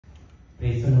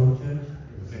Praise the Lord, church.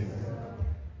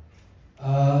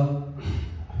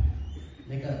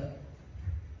 लेकिन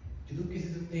ਜਦੋਂ ਕਿਸੇ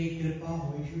ਤੇ ਕਿਰਪਾ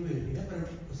ਹੋਈ ਸ਼ੁਰੂ ਹੋਈ ਨਾ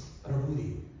ਪ੍ਰਭੂ ਦੀ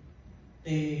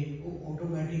ਤੇ ਉਹ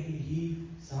ਆਟੋਮੈਟਿਕਲੀ ਹੀ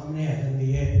ਸਾਹਮਣੇ ਆ ਜਾਂਦੀ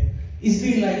ਹੈ। ਇਸ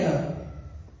ਵੀ ਲਾਈਕ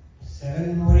 7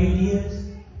 or 8 years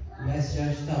मैं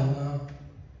चर्च था ना,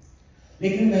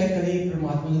 लेकिन मैं कभी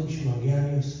परमात्मा से कुछ मांगया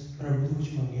नहीं, उस प्रभु से कुछ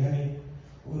मांगया नहीं,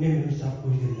 उन्हें मुझे सब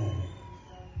कुछ दिया है।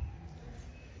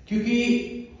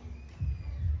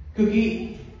 क्योंकि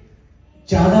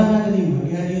ज्यादा मैं कभी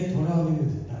मांगया नहीं, थोड़ा उन्हें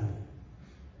देता नहीं।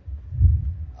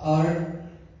 और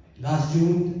लास्ट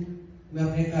जून मैं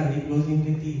अपने घर की क्लोजिंग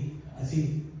की थी, असी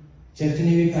चर्च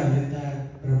ने भी कर दिता है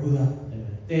प्रभु का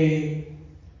ते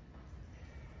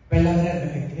पहला मेरा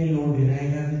बैंक ने लोन डिनाई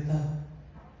कर दिता।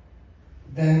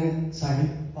 दैन साड़ी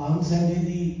 5 संडे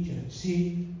दी चर्च सी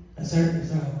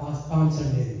पास 5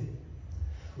 संडे दी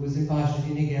उस दिन पास्टर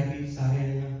जी ने कहा कि सारे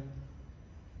ने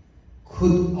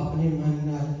खुद अपने मन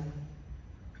नाल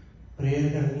प्रेयर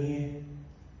करनी है।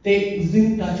 ते उस दिन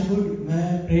टचवुड मैं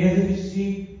prayer they which C,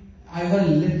 I was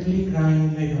literally crying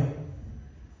like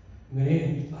मेरे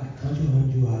आंखों चों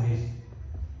हंझू आ रहे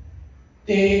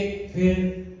ते फिर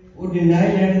वो डिनाई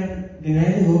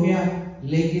हो गया,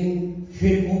 लेकिन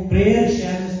फिर वो प्रेयर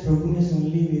शायद प्रभु ने सुन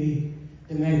ली मेरी,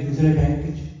 तो मैं दूसरे बैंक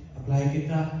अप्लाई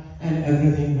किया and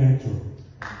everything went through.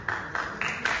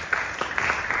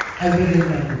 Everything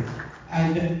went through.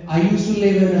 And I used to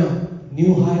live in a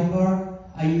New Hyde Park.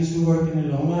 I used to work in a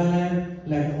Long Island,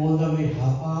 like all the way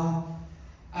Hapa,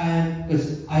 and because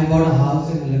I bought a house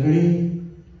in Liberty,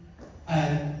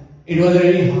 and it was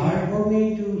really hard for me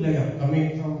to like coming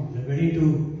from Liberty to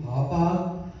Hapa,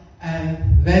 and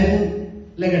when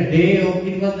like a day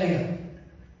of it was like a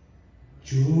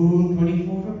June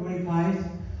 24 or 25,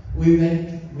 we went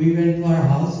to our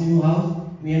house, new house,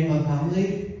 me and my family,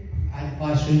 and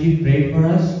Pastor Ji prayed for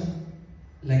us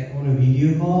like on a video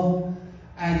call.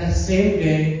 And the same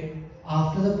day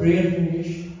after the prayer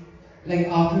finished,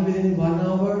 like after within 1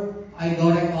 hour, I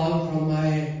got a call from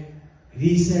my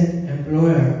recent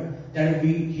employer that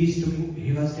he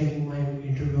was taking my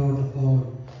interview over the phone,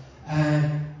 and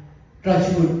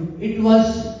touchwood,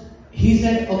 he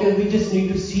said, okay, we just need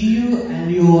to see you, and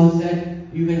you all said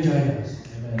you can join us.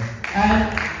 Amen. And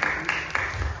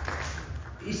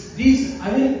it's these,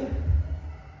 I mean,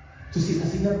 तुसी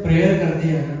असी ना prayer करते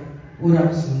हैं ना, वो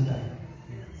रब सुनता है,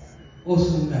 वो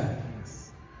सुनता है।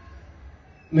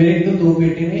 मेरे तो 2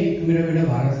 बेटे ने, एक मेरा बेटा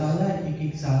 12 साल का है, एक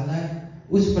 1 साल का है।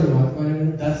 उस परमात्मा ने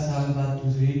मुझे 10 साल बाद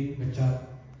दूसरी बच्चा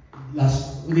लास्ट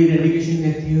उदी डेडिकेशन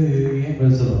देती हुई है।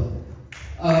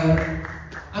 और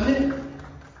आई मीन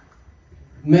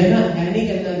मैं ना नहीं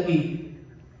कहता कि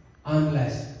आई एम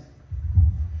ब्लेस्ड,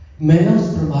 मैं ना उस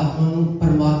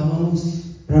परमात्मा उस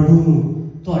प्रभु नूं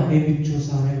ਤੁਹਾਡੇ ਵਿੱਚੋਂ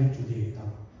ਸਾਰਿਆਂ ਵਿੱਚੋਂ ਦੇਖਦਾ,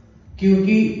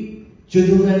 क्योंकि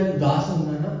ਜਦੋਂ मैं उदास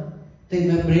ਹੁੰਦਾ ना ਤੇ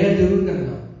मैं प्रेयर जरूर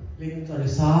करना, लेकिन ਤੁਹਾਡੇ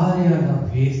ਸਾਰਿਆਂ ਦਾ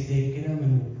ਫੇਸ ਦੇਖ ਕੇ ना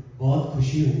ਮੈਨੂੰ बहुत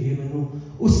खुशी होती है, मैं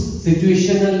उस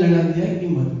सिचुएशन ਨਾਲ ਲੜਨ ਦੀ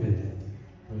ਹਿੰਮਤ ਮਿਲ ਜਾਂਦੀ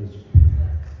है।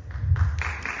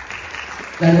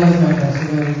 That was my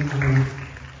testimony.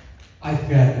 I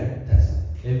felt it. That's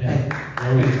it.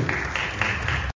 Amen.